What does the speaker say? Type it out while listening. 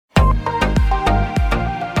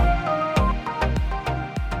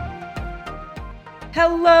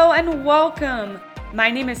Hello and welcome! My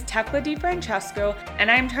name is Tekla DiFrancesco, and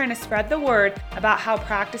I'm trying to spread the word about how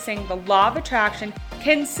practicing the law of attraction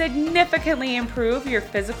can significantly improve your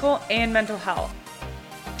physical and mental health.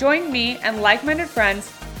 Join me and like-minded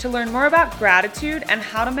friends to learn more about gratitude and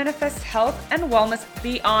how to manifest health and wellness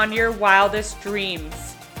beyond your wildest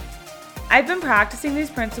dreams. I've been practicing these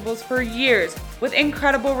principles for years with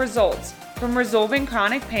incredible results, from resolving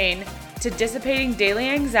chronic pain to dissipating daily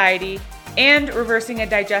anxiety and reversing a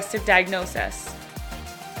digestive diagnosis.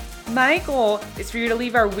 My goal is for you to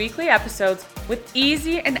leave our weekly episodes with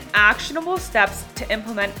easy and actionable steps to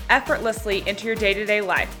implement effortlessly into your day-to-day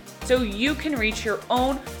life so you can reach your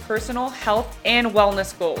own personal health and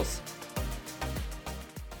wellness goals.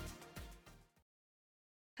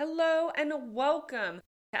 Hello and welcome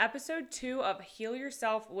to episode 2 of Heal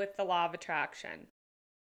Yourself with the Law of Attraction.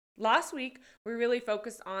 Last week, we really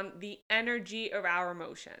focused on the energy of our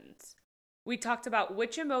emotions. We talked about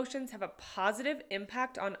which emotions have a positive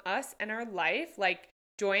impact on us and our life, like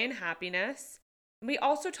joy and happiness. And we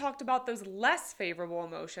also talked about those less favorable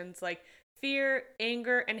emotions like fear,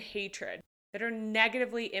 anger, and hatred that are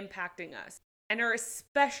negatively impacting us and are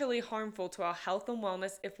especially harmful to our health and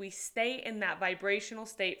wellness if we stay in that vibrational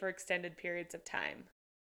state for extended periods of time.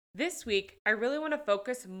 This week, I really want to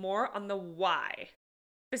focus more on the why.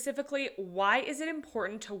 Specifically, why is it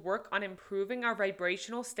important to work on improving our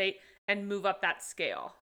vibrational state and move up that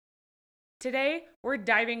scale? Today, we're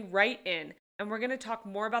diving right in, and we're going to talk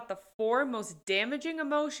more about the 4 most damaging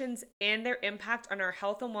emotions and their impact on our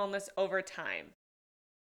health and wellness over time.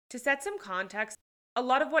 To set some context, a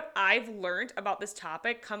lot of what I've learned about this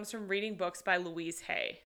topic comes from reading books by Louise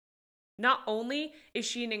Hay. Not only is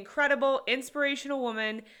she an incredible, inspirational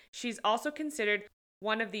woman, she's also considered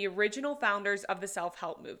one of the original founders of the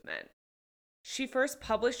self-help movement. She first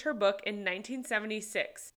published her book in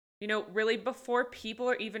 1976, really before people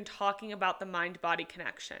are even talking about the mind-body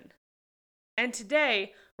connection. And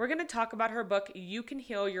today, we're going to talk about her book, You Can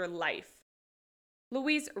Heal Your Life.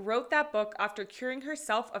 Louise wrote that book after curing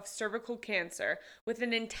herself of cervical cancer with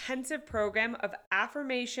an intensive program of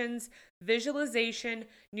affirmations, visualization,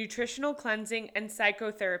 nutritional cleansing, and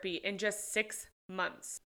psychotherapy in just 6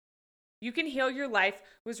 months. You Can Heal Your Life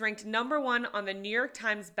was ranked number 1 on the New York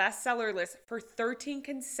Times bestseller list for 13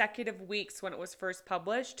 consecutive weeks when it was first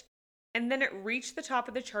published, and then it reached the top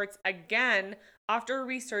of the charts again after a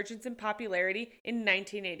resurgence in popularity in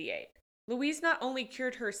 1988. Louise not only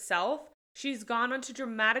cured herself, she's gone on to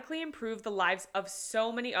dramatically improve the lives of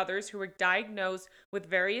so many others who were diagnosed with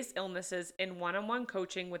various illnesses in one-on-one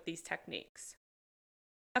coaching with these techniques.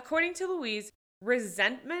 According to Louise,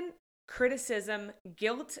 resentment, criticism,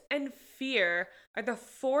 guilt, and fear are the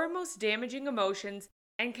 4 most damaging emotions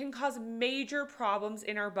and can cause major problems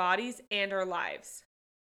in our bodies and our lives.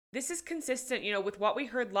 This is consistent, with what we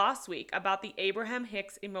heard last week about the Abraham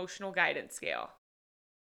Hicks emotional guidance scale.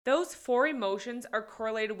 Those 4 emotions are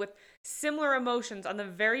correlated with similar emotions on the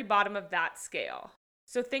very bottom of that scale.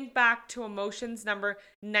 So think back to emotions number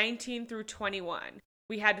 19 through 21.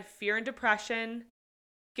 We had fear and depression,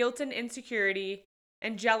 guilt and insecurity,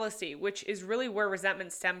 and jealousy, which is really where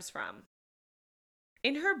resentment stems from.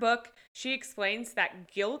 In her book, she explains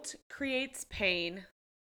that guilt creates pain,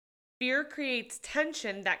 fear creates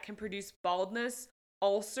tension that can produce baldness,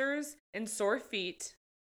 ulcers, and sore feet.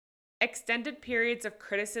 Extended periods of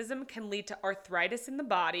criticism can lead to arthritis in the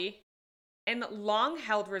body, and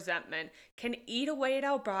long-held resentment can eat away at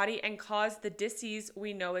our body and cause the disease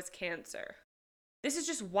we know as cancer. This is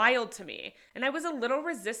just wild to me, and I was a little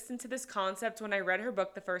resistant to this concept when I read her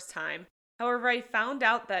book the first time. However, I found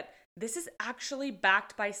out that this is actually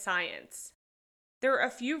backed by science. There are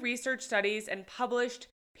a few research studies and published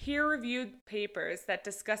peer-reviewed papers that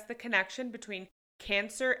discuss the connection between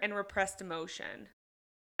cancer and repressed emotion.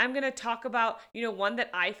 I'm going to talk about, one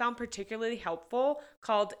that I found particularly helpful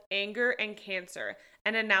called Anger and Cancer,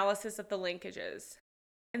 an analysis of the linkages.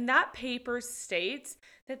 And that paper states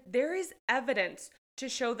that there is evidence to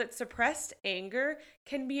show that suppressed anger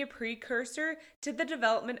can be a precursor to the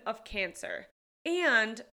development of cancer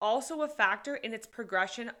and also a factor in its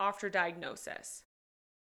progression after diagnosis.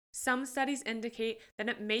 Some studies indicate that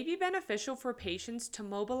it may be beneficial for patients to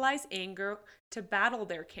mobilize anger to battle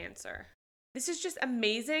their cancer. This is just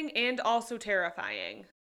amazing and also terrifying.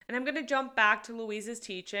 And I'm going to jump back to Louise's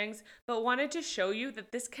teachings, but wanted to show you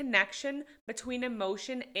that this connection between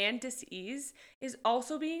emotion and disease is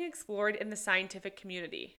also being explored in the scientific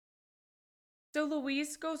community. So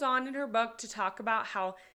Louise goes on in her book to talk about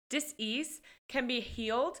how disease can be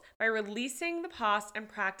healed by releasing the past and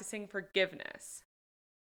practicing forgiveness.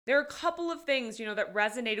 There are a couple of things, that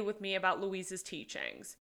resonated with me about Louise's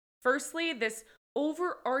teachings. Firstly, this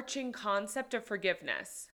overarching concept of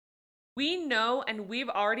forgiveness. We know and we've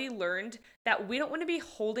already learned that we don't want to be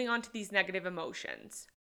holding on to these negative emotions.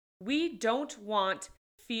 We don't want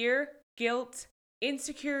fear, guilt,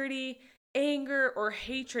 insecurity, anger, or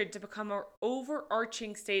hatred to become our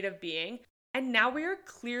overarching state of being. And now we are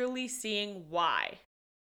clearly seeing why.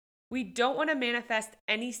 We don't want to manifest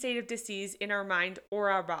any state of disease in our mind or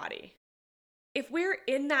our body. If we're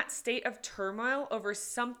in that state of turmoil over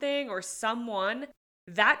something or someone,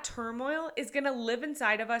 that turmoil is going to live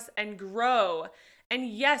inside of us and grow. And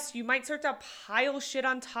yes, you might start to pile shit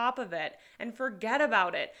on top of it and forget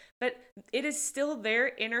about it, but it is still there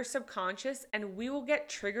in our subconscious, and we will get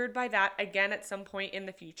triggered by that again at some point in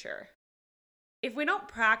the future. If we don't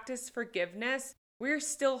practice forgiveness, we're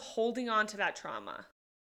still holding on to that trauma.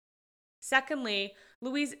 Secondly,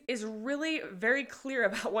 Louise is really very clear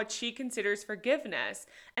about what she considers forgiveness,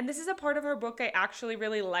 and this is a part of her book I actually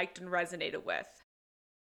really liked and resonated with.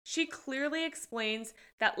 She clearly explains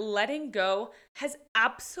that letting go has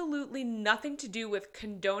absolutely nothing to do with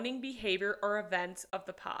condoning behavior or events of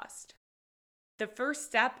the past. The first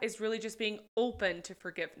step is really just being open to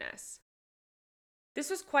forgiveness. This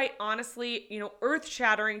was quite honestly,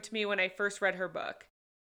 earth-shattering to me when I first read her book.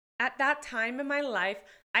 At that time in my life,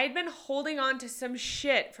 I had been holding on to some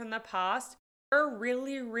shit from the past for a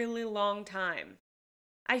really, really long time.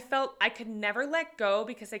 I felt I could never let go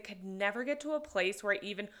because I could never get to a place where I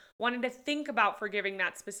even wanted to think about forgiving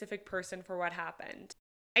that specific person for what happened.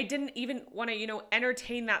 I didn't even want to,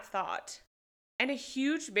 entertain that thought. And a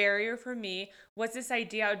huge barrier for me was this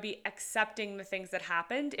idea I would be accepting the things that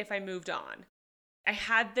happened if I moved on. I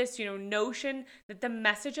had this, notion that the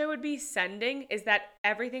message I would be sending is that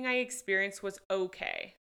everything I experienced was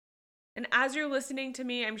okay. And as you're listening to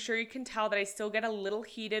me, I'm sure you can tell that I still get a little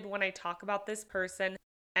heated when I talk about this person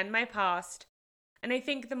and my past. And I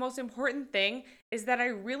think the most important thing is that I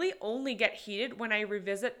really only get heated when I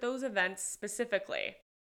revisit those events specifically.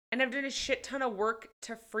 And I've done a shit ton of work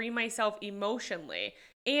to free myself emotionally,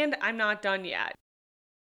 and I'm not done yet.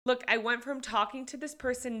 Look, I went from talking to this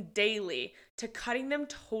person daily to cutting them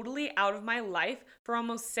totally out of my life for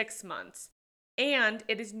almost 6 months. And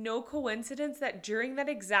it is no coincidence that during that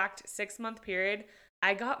exact 6-month period,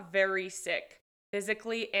 I got very sick,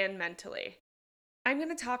 physically and mentally. I'm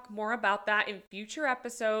going to talk more about that in future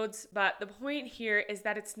episodes, but the point here is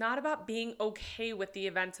that it's not about being okay with the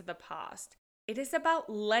events of the past. It is about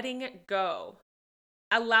letting it go,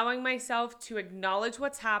 allowing myself to acknowledge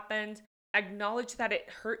what's happened, acknowledge that it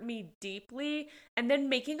hurt me deeply, and then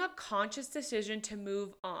making a conscious decision to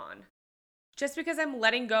move on. Just because I'm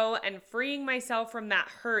letting go and freeing myself from that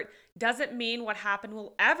hurt doesn't mean what happened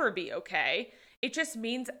will ever be okay. It just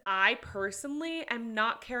means I personally am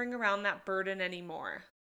not carrying around that burden anymore.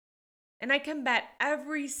 And I can bet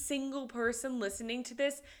every single person listening to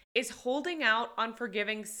this is holding out on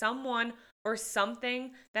forgiving someone or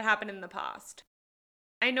something that happened in the past.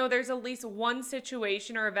 I know there's at least one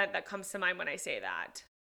situation or event that comes to mind when I say that.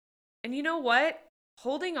 And you know what?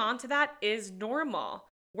 Holding on to that is normal.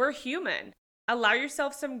 We're human. Allow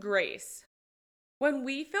yourself some grace. When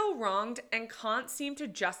we feel wronged and can't seem to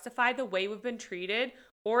justify the way we've been treated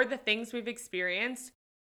or the things we've experienced,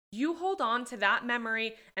 you hold on to that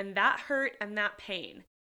memory and that hurt and that pain.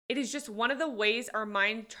 It is just one of the ways our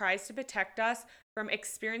mind tries to protect us from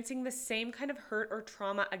experiencing the same kind of hurt or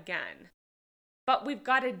trauma again. But we've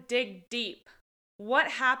got to dig deep.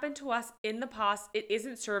 What happened to us in the past, it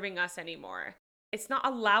isn't serving us anymore. It's not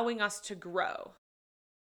allowing us to grow.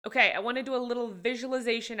 Okay, I want to do a little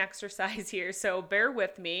visualization exercise here, so bear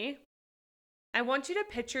with me. I want you to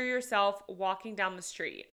picture yourself walking down the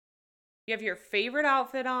street. You have your favorite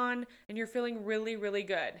outfit on, and you're feeling really, really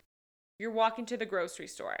good. You're walking to the grocery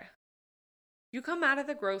store. You come out of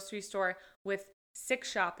the grocery store with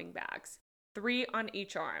 6 shopping bags, 3 on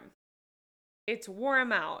each arm. It's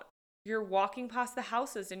warm out. You're walking past the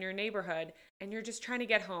houses in your neighborhood, and you're just trying to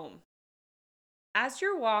get home. As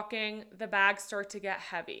you're walking, the bags start to get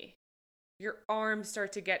heavy. Your arms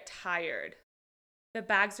start to get tired. The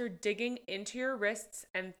bags are digging into your wrists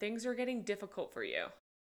and things are getting difficult for you.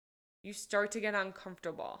 You start to get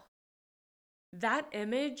uncomfortable. That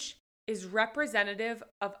image is representative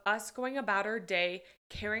of us going about our day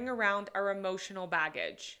carrying around our emotional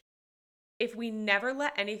baggage. If we never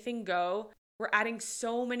let anything go, we're adding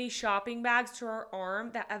so many shopping bags to our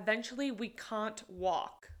arm that eventually we can't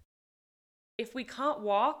walk. If we can't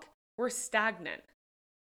walk, we're stagnant.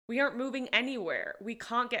 We aren't moving anywhere. We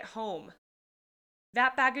can't get home.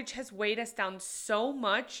 That baggage has weighed us down so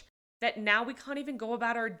much that now we can't even go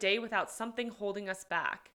about our day without something holding us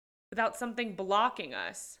back, without something blocking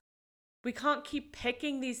us. We can't keep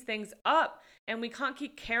picking these things up and we can't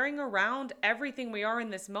keep carrying around everything we are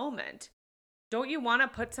in this moment. Don't you want to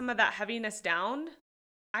put some of that heaviness down?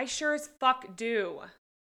 I sure as fuck do.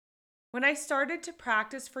 When I started to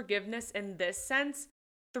practice forgiveness in this sense,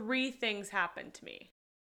 three things happened to me.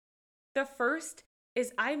 The first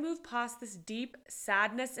is I moved past this deep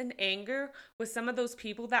sadness and anger with some of those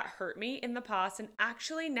people that hurt me in the past and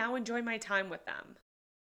actually now enjoy my time with them.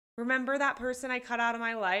 Remember that person I cut out of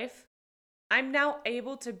my life? I'm now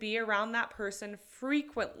able to be around that person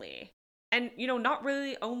frequently. And, not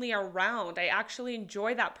really only around, I actually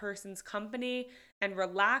enjoy that person's company and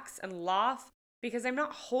relax and laugh because I'm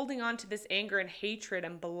not holding on to this anger and hatred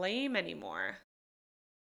and blame anymore.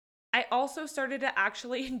 I also started to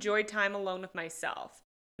actually enjoy time alone with myself,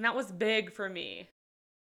 and that was big for me.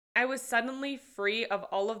 I was suddenly free of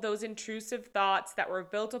all of those intrusive thoughts that were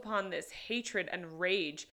built upon this hatred and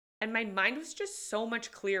rage, and my mind was just so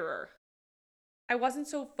much clearer. I wasn't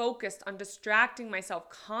so focused on distracting myself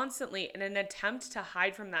constantly in an attempt to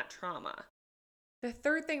hide from that trauma. The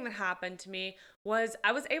third thing that happened to me was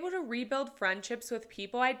I was able to rebuild friendships with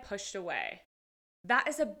people I'd pushed away. That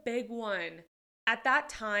is a big one. At that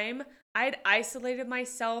time, I had isolated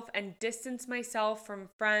myself and distanced myself from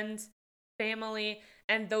friends, family,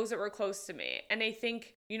 and those that were close to me. And I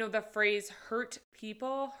think, the phrase hurt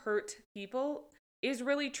people is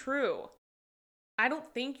really true. I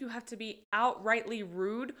don't think you have to be outrightly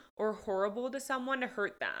rude or horrible to someone to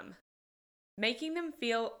hurt them. Making them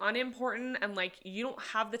feel unimportant and like you don't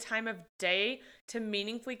have the time of day to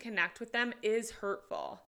meaningfully connect with them is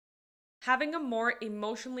hurtful. Having a more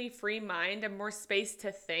emotionally free mind and more space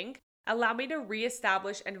to think allowed me to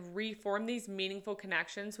reestablish and reform these meaningful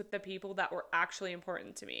connections with the people that were actually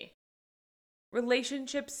important to me.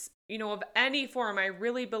 Relationships, of any form, I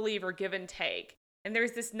really believe are give and take. And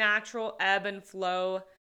there's this natural ebb and flow.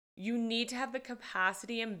 You need to have the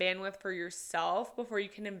capacity and bandwidth for yourself before you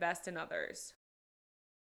can invest in others.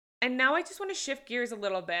 And now I just want to shift gears a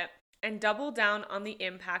little bit and double down on the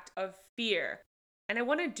impact of fear. And I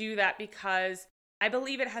want to do that because I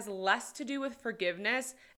believe it has less to do with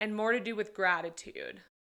forgiveness and more to do with gratitude.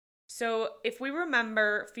 So if we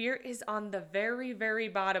remember, fear is on the very, very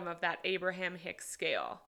bottom of that Abraham Hicks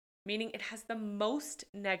scale, meaning it has the most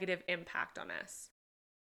negative impact on us.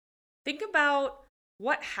 Think about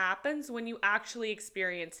what happens when you actually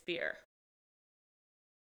experience fear.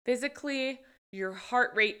 Physically, your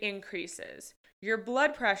heart rate increases, your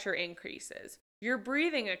blood pressure increases, your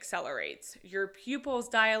breathing accelerates, your pupils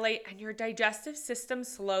dilate, and your digestive system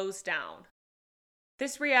slows down.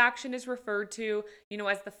 This reaction is referred to,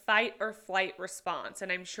 as the fight or flight response,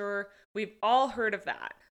 and I'm sure we've all heard of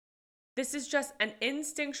that. This is just an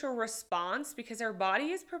instinctual response because our body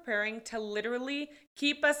is preparing to literally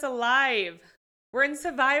keep us alive. We're in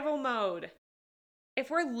survival mode. If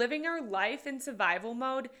we're living our life in survival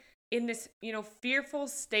mode, in this, fearful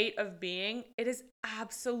state of being, it is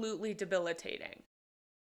absolutely debilitating.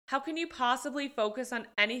 How can you possibly focus on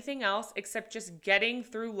anything else except just getting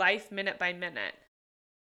through life minute by minute?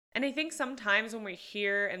 And I think sometimes when we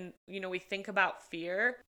hear and, we think about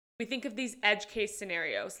fear, we think of these edge case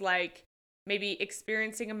scenarios like maybe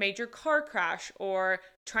experiencing a major car crash or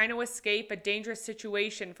trying to escape a dangerous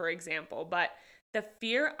situation, for example. But the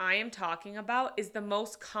fear I am talking about is the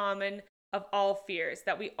most common of all fears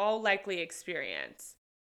that we all likely experience.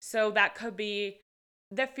 So that could be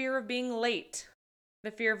the fear of being late,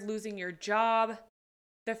 the fear of losing your job,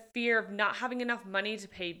 the fear of not having enough money to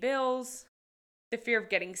pay bills, the fear of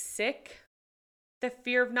getting sick, the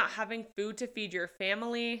fear of not having food to feed your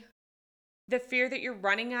family, the fear that you're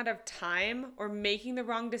running out of time or making the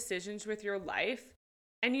wrong decisions with your life.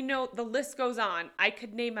 And the list goes on. I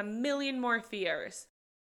could name a million more fears.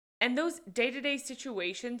 And those day-to-day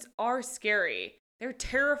situations are scary. They're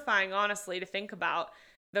terrifying, honestly, to think about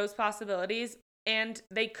those possibilities, and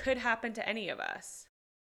they could happen to any of us.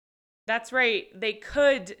 That's right, they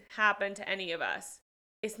could happen to any of us.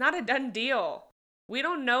 It's not a done deal. We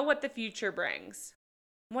don't know what the future brings.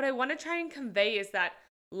 What I want to try and convey is that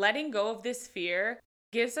letting go of this fear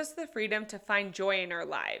gives us the freedom to find joy in our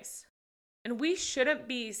lives. And we shouldn't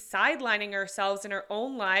be sidelining ourselves in our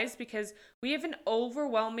own lives because we have an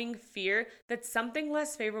overwhelming fear that something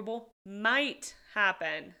less favorable might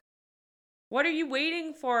happen. What are you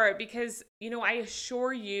waiting for? Because, I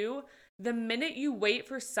assure you, the minute you wait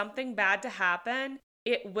for something bad to happen,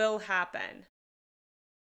 it will happen.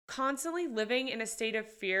 Constantly living in a state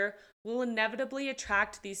of fear will inevitably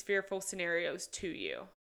attract these fearful scenarios to you.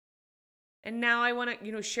 And now I want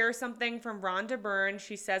to, share something from Rhonda Byrne.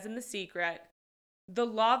 She says in The Secret, the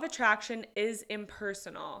law of attraction is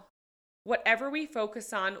impersonal. Whatever we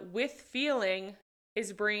focus on with feeling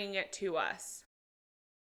is bringing it to us.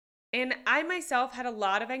 And I myself had a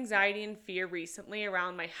lot of anxiety and fear recently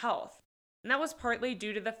around my health. And that was partly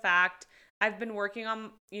due to the fact I've been working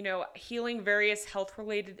on, healing various health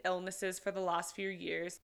related illnesses for the last few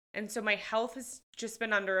years. And so my health has just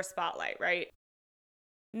been under a spotlight, right?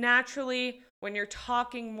 Naturally, when you're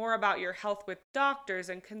talking more about your health with doctors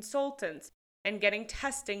and consultants and getting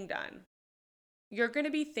testing done, you're going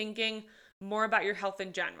to be thinking more about your health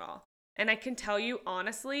in general. And I can tell you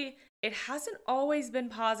honestly, it hasn't always been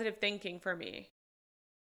positive thinking for me.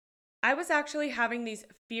 I was actually having these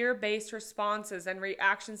fear-based responses and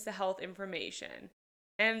reactions to health information.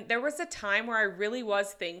 And there was a time where I really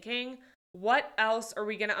was thinking, what else are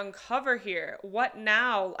we going to uncover here? What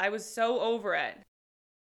now? I was so over it.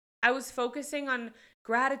 I was focusing on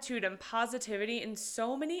gratitude and positivity in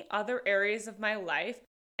so many other areas of my life,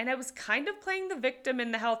 and I was kind of playing the victim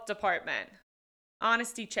in the health department.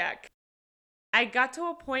 Honesty check. I got to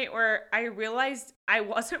a point where I realized I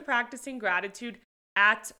wasn't practicing gratitude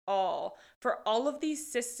at all for all of these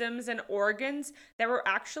systems and organs that were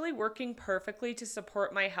actually working perfectly to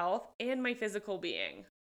support my health and my physical being.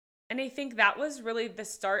 And I think that was really the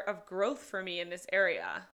start of growth for me in this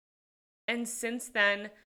area. And since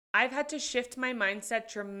then, I've had to shift my mindset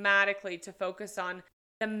dramatically to focus on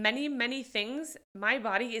the many, many things my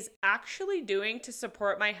body is actually doing to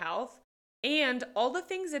support my health and all the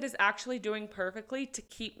things it is actually doing perfectly to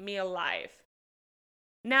keep me alive.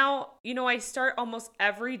 Now, I start almost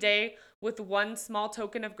every day with one small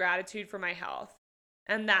token of gratitude for my health.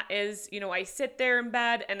 And that is, I sit there in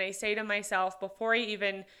bed and I say to myself before I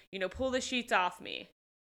even, pull the sheets off me,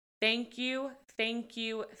 thank you, thank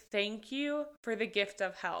you, thank you for the gift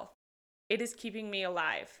of health. It is keeping me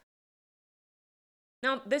alive.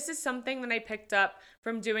 Now, this is something that I picked up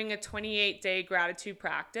from doing a 28-day gratitude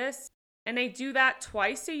practice. And I do that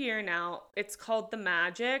twice a year now. It's called The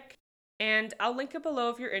Magic. And I'll link it below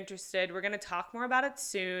if you're interested. We're going to talk more about it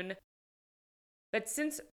soon. But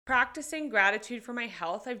since practicing gratitude for my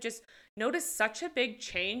health, I've just noticed such a big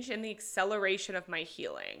change in the acceleration of my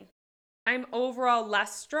healing. I'm overall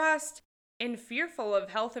less stressed and fearful of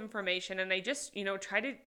health information, and I just, try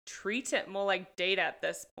to treat it more like data at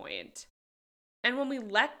this point. And when we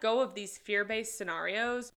let go of these fear-based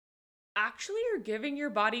scenarios, actually you're giving your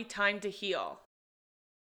body time to heal.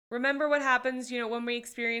 Remember what happens, when we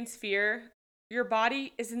experience fear? Your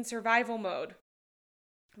body is in survival mode.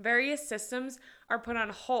 Various systems are put on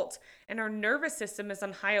halt and our nervous system is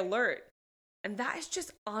on high alert. And that is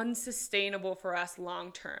just unsustainable for us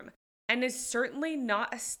long term and is certainly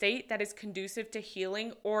not a state that is conducive to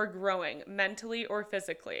healing or growing mentally or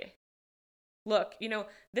physically. Look,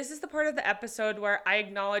 this is the part of the episode where I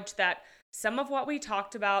acknowledge that some of what we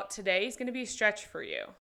talked about today is going to be a stretch for you.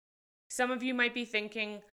 Some of you might be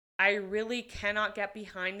thinking, I really cannot get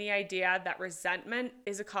behind the idea that resentment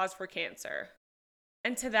is a cause for cancer.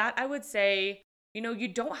 And to that, I would say, you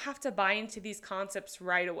don't have to buy into these concepts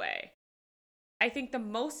right away. I think the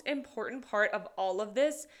most important part of all of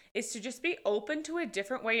this is to just be open to a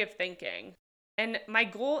different way of thinking. And my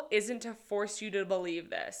goal isn't to force you to believe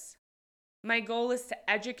this. My goal is to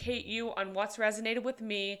educate you on what's resonated with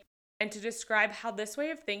me and to describe how this way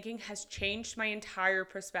of thinking has changed my entire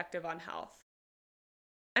perspective on health.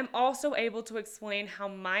 I'm also able to explain how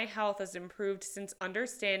my health has improved since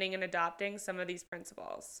understanding and adopting some of these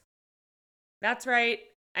principles. That's right.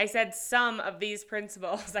 I said some of these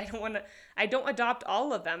principles. I don't adopt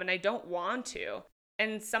all of them and I don't want to.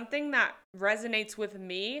 And something that resonates with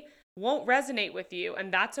me won't resonate with you,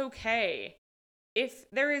 and that's okay. If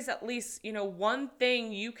there is at least, one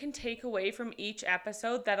thing you can take away from each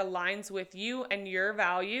episode that aligns with you and your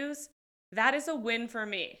values, that is a win for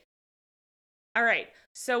me. All right,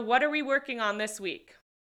 so what are we working on this week?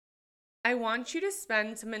 I want you to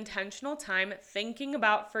spend some intentional time thinking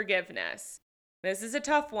about forgiveness. This is a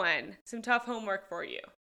tough one, some tough homework for you.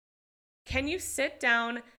 Can you sit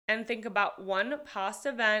down and think about one past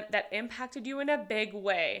event that impacted you in a big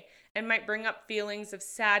way and might bring up feelings of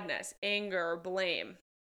sadness, anger, or blame?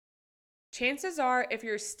 Chances are, if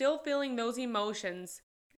you're still feeling those emotions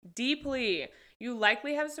deeply, you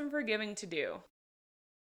likely have some forgiving to do.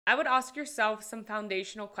 I would ask yourself some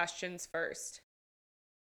foundational questions first.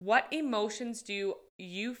 What emotions do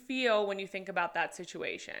you feel when you think about that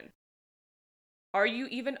situation? Are you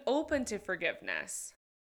even open to forgiveness?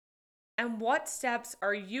 And what steps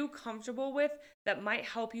are you comfortable with that might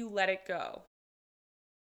help you let it go?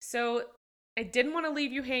 So I didn't want to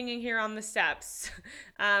leave you hanging here on the steps.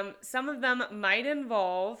 Some of them might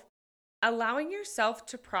involve allowing yourself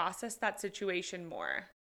to process that situation more.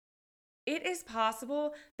 it is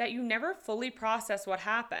possible that you never fully process what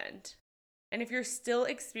happened. And if you're still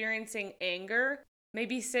experiencing anger,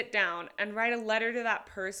 maybe sit down and write a letter to that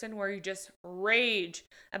person where you just rage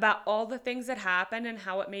about all the things that happened and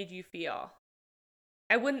how it made you feel.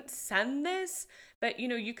 I wouldn't send this, but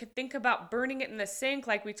you could think about burning it in the sink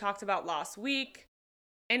like we talked about last week.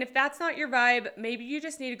 And if that's not your vibe, maybe you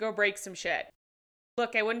just need to go break some shit.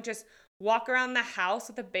 Look, I wouldn't just walk around the house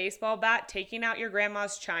with a baseball bat taking out your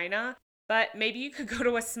grandma's china, but maybe you could go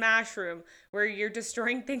to a smash room where you're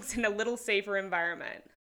destroying things in a little safer environment.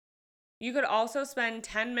 You could also spend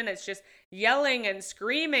 10 minutes just yelling and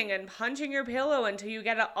screaming and punching your pillow until you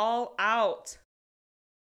get it all out.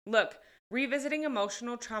 Look, revisiting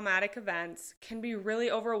emotional traumatic events can be really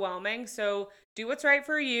overwhelming, so do what's right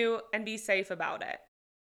for you and be safe about it.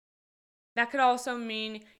 That could also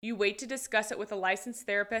mean you wait to discuss it with a licensed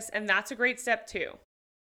therapist, and that's a great step too.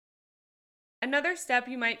 Another step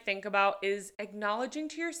you might think about is acknowledging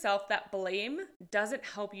to yourself that blame doesn't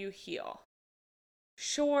help you heal.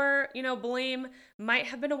 Sure, blame might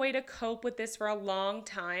have been a way to cope with this for a long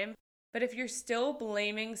time, but if you're still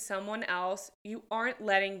blaming someone else, you aren't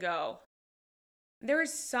letting go. There are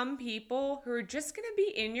some people who are just going to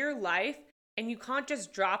be in your life and you can't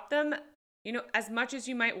just drop them, as much as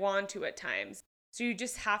you might want to at times. So you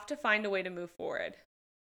just have to find a way to move forward.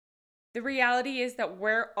 The reality is that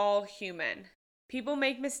we're all human. People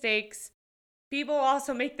make mistakes. People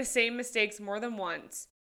also make the same mistakes more than once.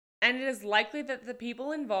 And it is likely that the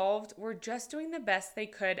people involved were just doing the best they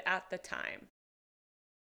could at the time.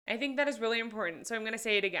 I think that is really important, so I'm going to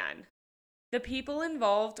say it again. The people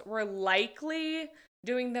involved were likely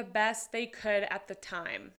doing the best they could at the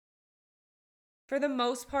time. For the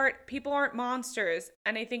most part, people aren't monsters,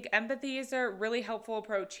 and I think empathy is a really helpful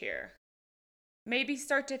approach here. Maybe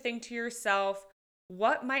start to think to yourself,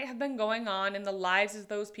 what might have been going on in the lives of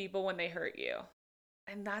those people when they hurt you?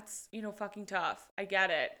 And that's, fucking tough. I get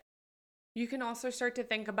it. You can also start to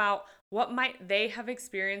think about what might they have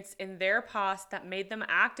experienced in their past that made them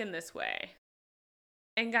act in this way.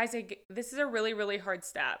 And guys, this is a really, really hard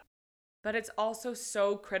step, but it's also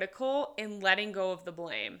so critical in letting go of the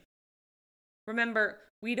blame. Remember,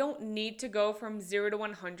 we don't need to go from 0 to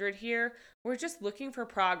 100 here. We're just looking for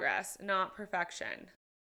progress, not perfection.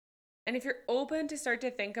 And if you're open to start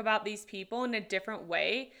to think about these people in a different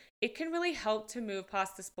way, it can really help to move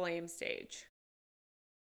past this blame stage.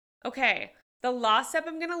 Okay, the last step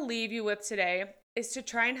I'm going to leave you with today is to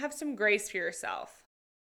try and have some grace for yourself.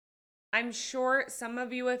 I'm sure some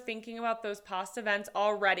of you are thinking about those past events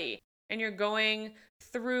already, and you're going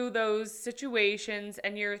through those situations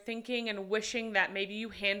and you're thinking and wishing that maybe you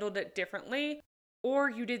handled it differently or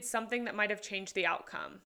you did something that might have changed the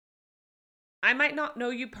outcome. I might not know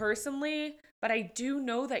you personally, but I do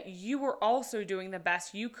know that you were also doing the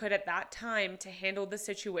best you could at that time to handle the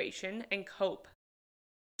situation and cope.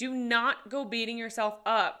 Do not go beating yourself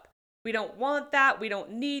up. We don't want that, we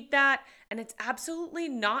don't need that, and it's absolutely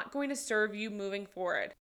not going to serve you moving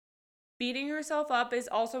forward. Beating yourself up is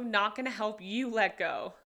also not going to help you let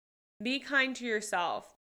go. Be kind to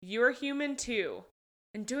yourself. You're human too.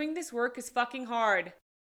 And doing this work is fucking hard.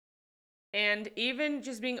 And even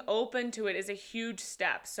just being open to it is a huge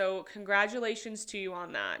step. So congratulations to you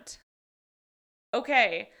on that.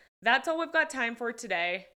 Okay, that's all we've got time for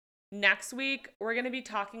today. Next week, we're going to be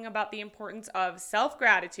talking about the importance of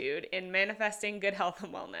self-gratitude in manifesting good health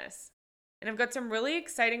and wellness. And I've got some really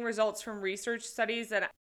exciting results from research studies that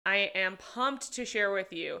I am pumped to share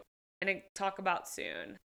with you and talk about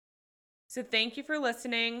soon. So thank you for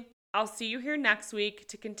listening. I'll see you here next week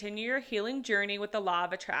to continue your healing journey with the law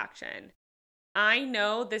of attraction. I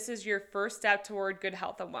know this is your first step toward good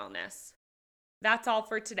health and wellness. That's all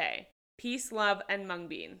for today. Peace, love, and mung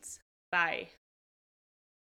beans. Bye.